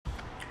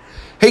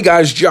Hey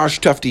guys, Josh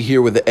Tufte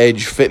here with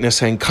Edge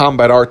Fitness and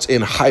Combat Arts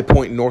in High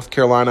Point, North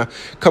Carolina,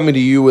 coming to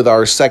you with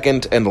our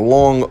second and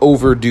long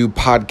overdue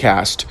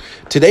podcast.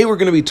 Today we're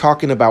going to be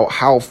talking about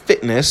how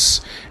fitness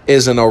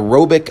is an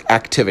aerobic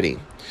activity.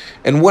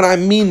 And what I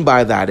mean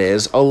by that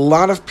is a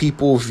lot of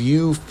people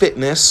view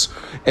fitness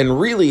and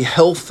really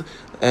health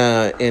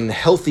and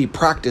healthy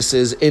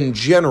practices in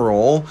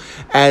general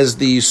as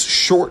these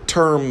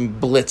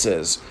short-term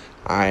blitzes.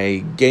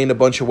 I gained a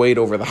bunch of weight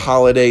over the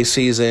holiday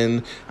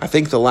season. I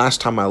think the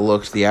last time I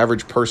looked, the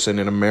average person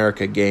in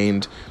America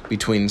gained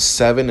between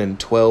 7 and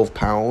 12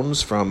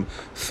 pounds from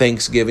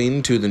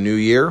Thanksgiving to the New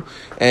Year.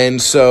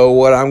 And so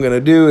what I'm going to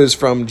do is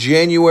from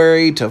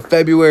January to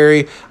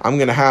February, I'm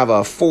going to have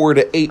a 4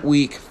 to 8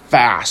 week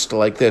fast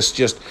like this,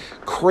 just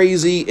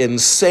crazy,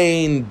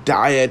 insane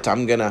diet.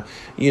 I'm going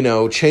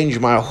to, change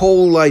my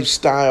whole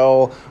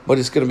lifestyle, but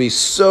it's going to be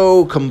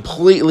so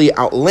completely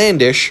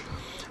outlandish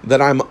that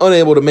I'm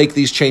unable to make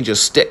these changes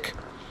stick.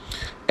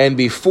 And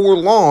before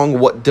long,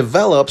 what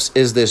develops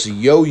is this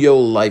yo-yo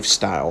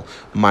lifestyle.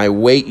 My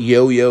weight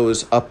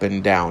yo-yos up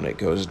and down. It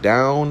goes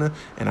down,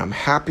 and I'm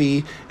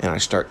happy, and I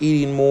start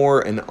eating more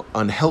and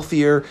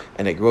unhealthier,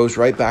 and it goes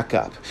right back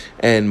up.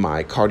 And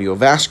my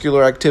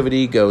cardiovascular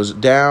activity goes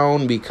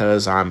down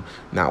because I'm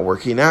not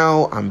working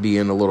out, I'm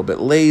being a little bit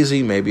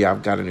lazy, maybe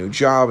I've got a new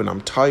job and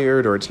I'm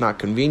tired or it's not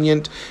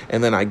convenient,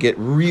 and then I get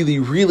really,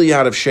 really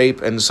out of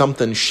shape and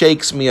something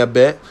shakes me a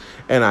bit,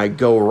 and I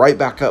go right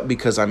back up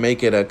because I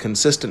make it a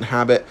consistent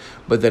habit,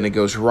 but then it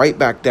goes right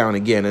back down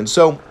again. And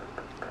so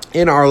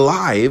in our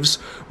lives,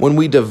 when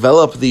we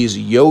develop these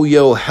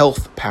yo-yo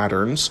health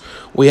patterns,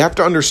 we have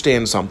to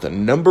understand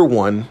something. Number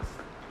one,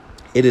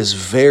 it is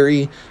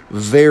very,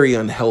 very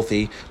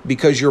unhealthy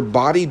because your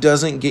body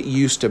doesn't get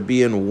used to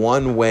being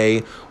one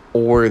way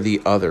or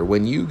the other.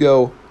 When you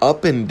go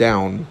up and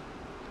down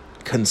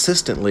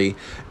consistently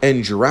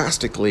and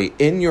drastically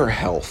in your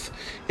health,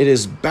 it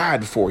is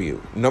bad for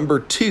you. Number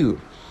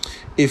two,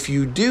 if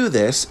you do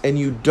this and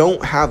you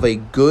don't have a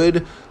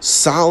good,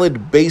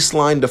 solid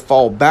baseline to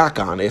fall back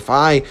on, if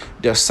I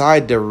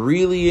decide to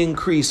really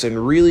increase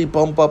and really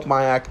bump up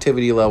my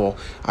activity level,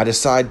 I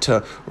decide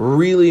to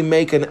really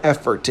make an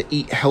effort to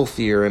eat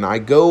healthier, and I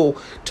go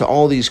to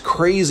all these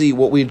crazy,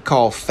 what we'd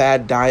call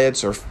fad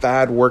diets or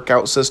fad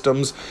workout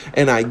systems,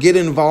 and I get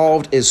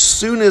involved, as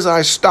soon as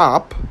I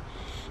stop,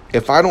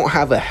 if I don't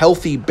have a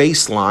healthy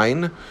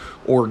baseline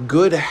or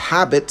good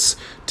habits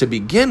to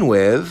begin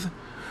with,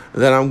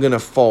 then I'm going to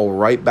fall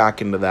right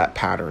back into that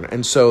pattern.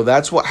 And so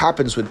that's what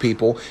happens with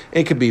people.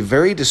 It can be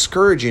very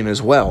discouraging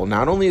as well.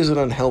 Not only is it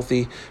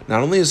unhealthy,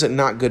 not only is it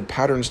not good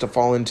patterns to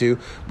fall into,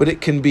 but it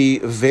can be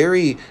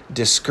very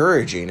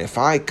discouraging. If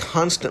I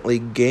constantly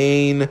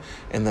gain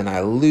and then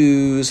I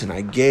lose and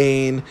I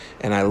gain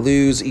and I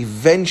lose,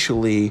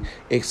 eventually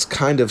it's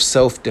kind of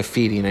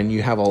self-defeating. And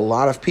you have a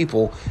lot of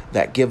people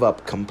that give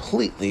up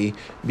completely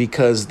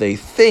because they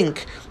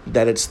think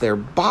that it's their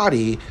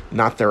body,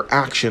 not their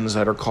actions,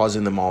 that are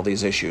causing them all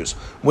these issues.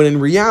 When in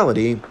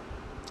reality,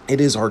 it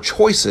is our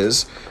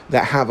choices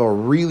that have a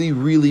really,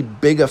 really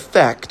big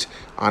effect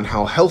on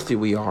how healthy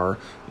we are,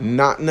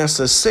 not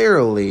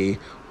necessarily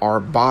our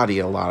body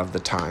a lot of the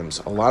times.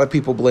 A lot of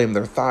people blame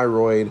their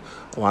thyroid.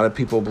 A lot of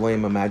people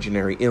blame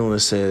imaginary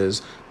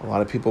illnesses. A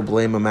lot of people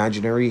blame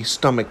imaginary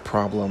stomach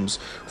problems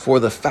for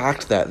the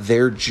fact that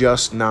they're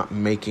just not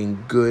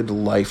making good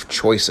life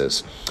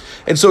choices.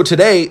 And so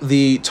today,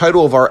 the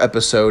title of our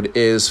episode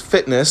is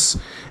Fitness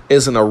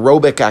is an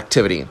Aerobic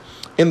Activity.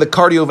 In the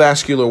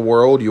cardiovascular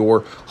world,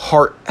 your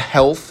heart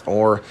health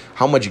or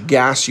how much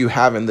gas you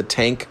have in the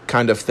tank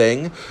kind of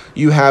thing,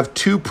 you have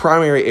two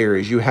primary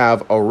areas. You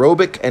have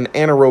aerobic and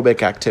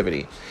anaerobic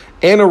activity.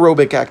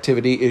 Anaerobic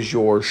activity is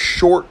your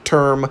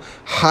short-term,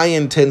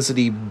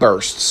 high-intensity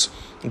bursts.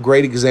 A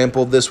great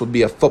example of this would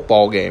be a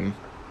football game.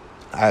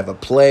 I have a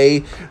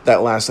play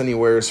that lasts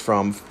anywhere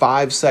from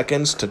 5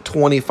 seconds to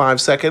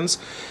 25 seconds,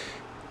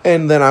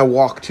 and then I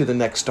walk to the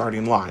next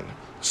starting line.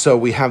 So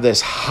we have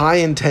this high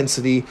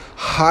intensity,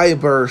 high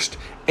burst,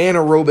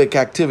 anaerobic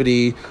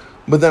activity,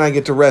 but then I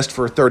get to rest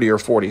for 30 or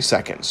 40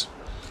 seconds.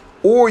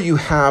 Or you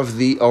have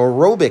the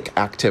aerobic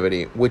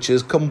activity, which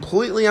is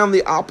completely on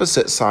the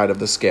opposite side of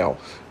the scale.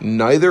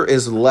 Neither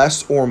is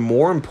less or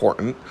more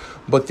important,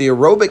 but the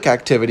aerobic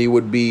activity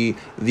would be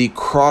the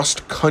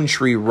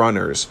cross-country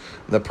runners,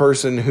 the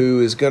person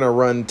who is going to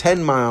run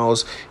 10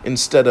 miles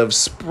instead of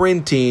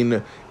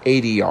sprinting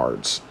 80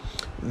 yards.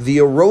 The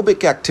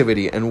aerobic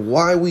activity and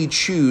why we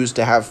choose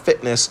to have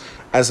fitness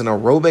as an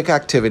aerobic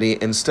activity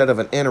instead of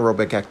an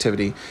anaerobic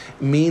activity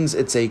means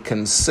it's a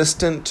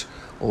consistent,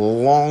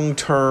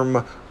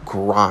 long-term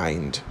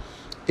grind.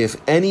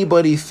 If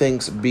anybody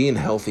thinks being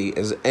healthy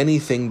is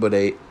anything but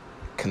a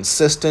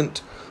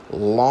consistent,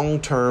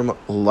 long-term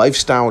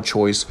lifestyle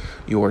choice,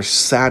 you are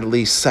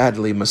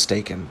sadly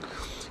mistaken.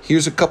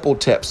 Here's a couple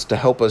tips to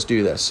help us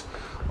do this.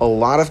 A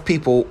lot of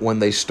people, when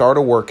they start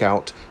a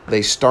workout,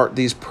 they start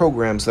these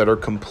programs that are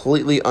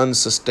completely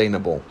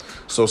unsustainable.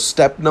 So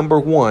step number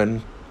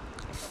one,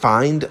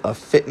 find a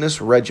fitness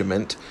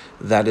regimen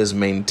that is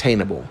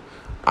maintainable.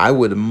 I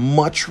would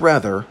much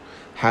rather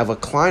have a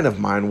client of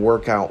mine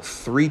work out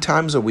 3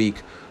 times a week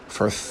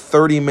for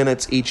 30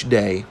 minutes each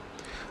day,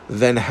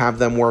 then have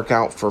them work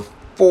out for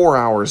 4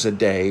 hours a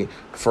day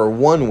for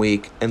 1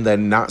 week, and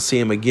then not see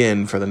them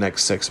again for the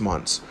next 6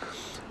 months.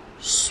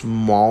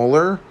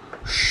 Smaller,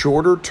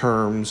 shorter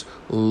terms,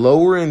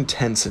 lower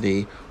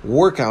intensity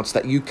workouts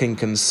that you can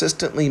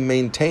consistently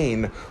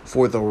maintain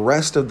for the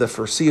rest of the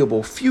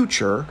foreseeable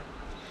future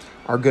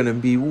are going to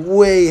be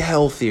way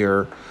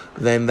healthier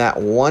than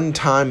that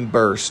one-time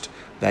burst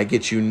that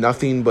gets you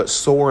nothing but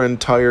sore and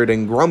tired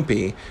and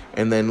grumpy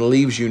and then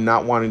leaves you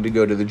not wanting to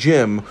go to the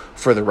gym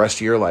for the rest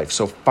of your life.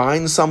 So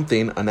find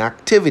something, an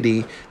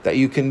activity that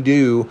you can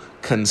do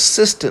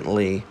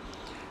consistently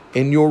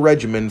in your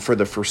regimen for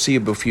the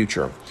foreseeable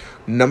future.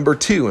 Number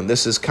 2, and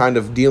this is kind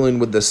of dealing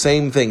with the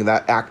same thing,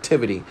 that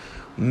activity.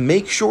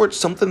 Make sure it's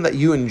something that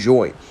you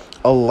enjoy.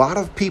 A lot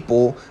of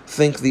people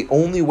think the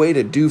only way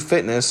to do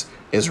fitness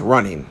is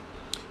running.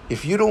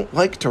 If you don't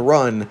like to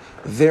run,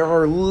 there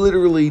are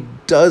literally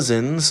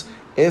dozens,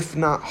 if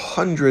not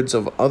hundreds,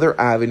 of other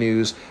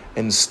avenues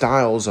and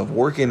styles of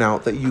working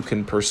out that you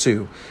can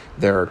pursue.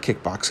 There are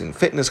kickboxing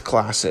fitness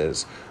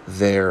classes.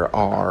 There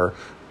are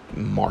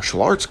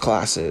martial arts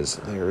classes.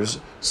 There's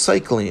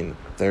cycling.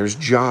 There's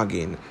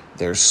jogging.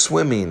 There's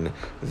swimming.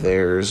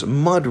 There's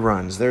mud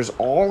runs. There's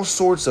all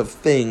sorts of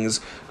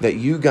things that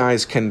you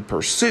guys can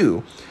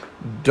pursue.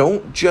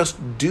 Don't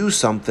just do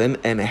something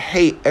and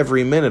hate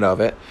every minute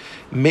of it.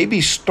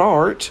 Maybe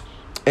start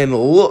and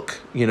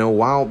look,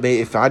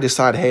 if I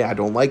decide, hey, I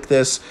don't like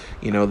this,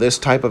 this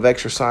type of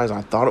exercise,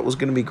 I thought it was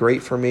going to be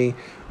great for me,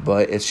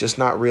 but it's just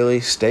not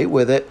really, stay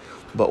with it.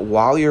 But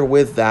while you're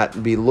with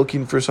that, be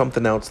looking for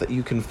something else that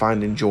you can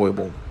find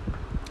enjoyable.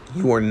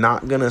 You are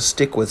not going to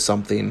stick with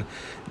something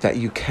that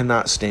you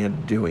cannot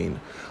stand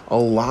doing. A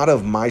lot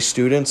of my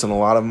students and a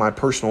lot of my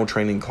personal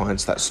training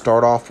clients that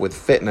start off with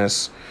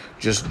fitness,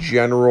 just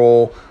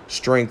general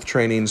strength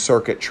training,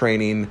 circuit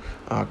training,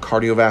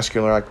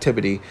 cardiovascular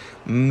activity,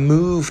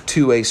 move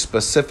to a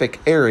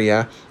specific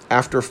area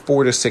after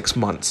 4 to 6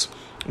 months.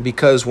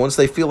 Because once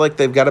they feel like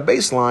they've got a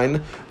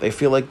baseline, they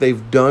feel like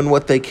they've done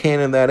what they can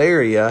in that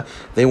area,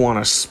 they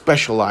want to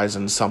specialize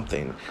in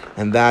something.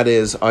 And that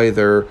is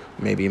either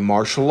maybe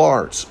martial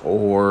arts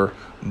or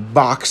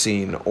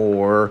boxing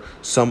or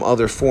some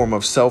other form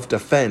of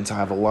self-defense. I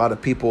have a lot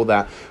of people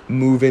that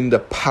move into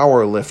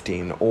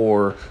powerlifting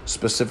or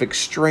specific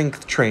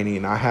strength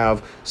training. I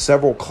have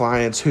several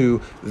clients who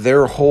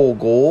their whole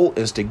goal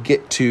is to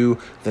get to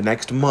the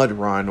next mud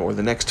run or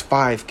the next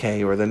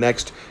 5K or the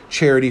next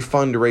charity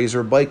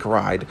fundraiser bike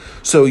ride.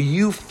 So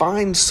you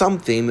find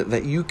something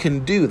that you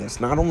can do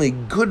that's not only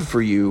good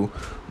for you,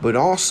 but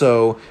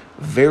also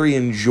very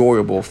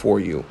enjoyable for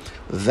you.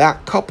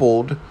 That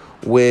coupled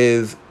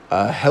with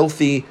a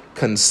healthy,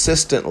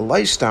 consistent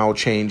lifestyle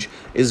change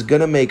is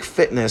going to make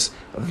fitness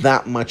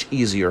that much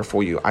easier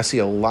for you. I see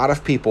a lot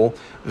of people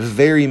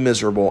very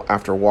miserable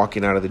after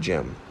walking out of the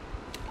gym.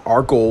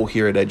 Our goal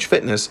here at Edge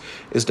Fitness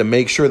is to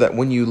make sure that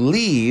when you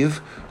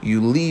leave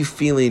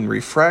feeling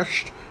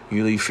refreshed,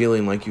 you leave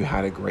feeling like you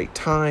had a great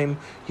time,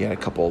 you had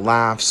a couple of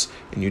laughs,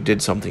 and you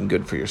did something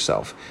good for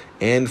yourself.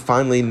 And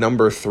finally,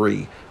 number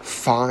 3,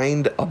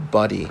 find a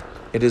buddy.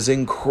 It is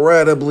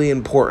incredibly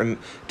important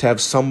to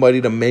have somebody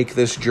to make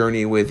this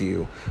journey with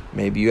you.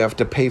 Maybe you have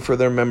to pay for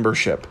their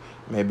membership.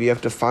 Maybe you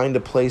have to find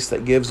a place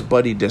that gives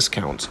buddy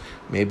discounts.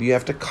 Maybe you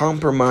have to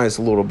compromise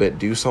a little bit,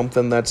 do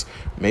something that's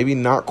maybe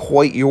not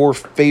quite your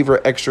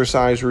favorite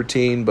exercise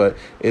routine, but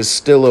is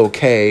still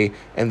okay,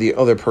 and the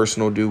other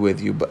person will do with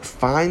you. But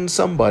find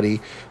somebody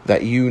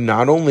that you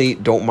not only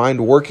don't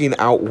mind working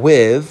out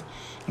with,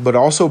 but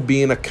also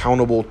being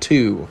accountable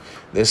to.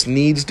 This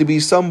needs to be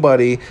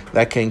somebody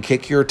that can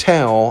kick your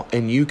tail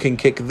and you can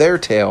kick their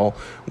tail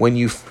when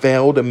you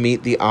fail to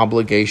meet the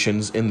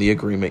obligations in the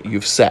agreement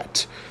you've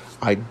set.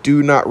 I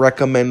do not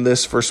recommend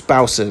this for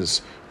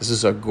spouses. This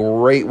is a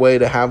great way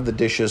to have the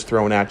dishes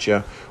thrown at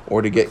you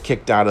or to get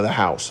kicked out of the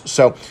house.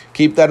 So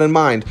keep that in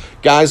mind.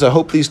 Guys, I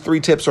hope these 3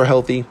 tips are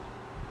healthy.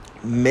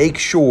 Make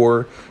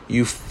sure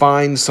you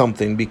find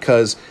something,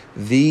 because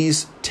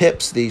these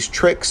tips, these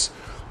tricks,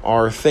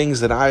 are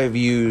things that I have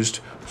used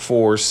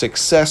for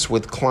success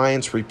with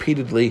clients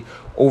repeatedly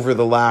over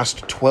the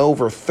last 12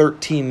 or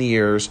 13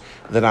 years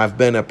that I've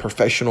been a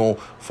professional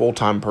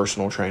full-time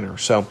personal trainer.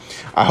 So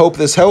I hope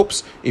this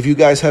helps. If you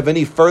guys have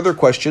any further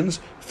questions,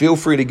 feel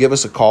free to give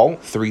us a call,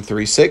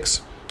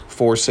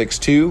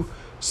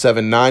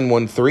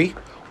 336-462-7913,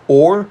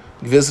 or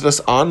visit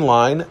us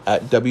online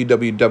at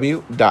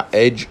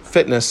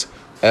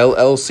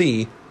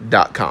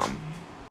www.edgefitnessllc.com.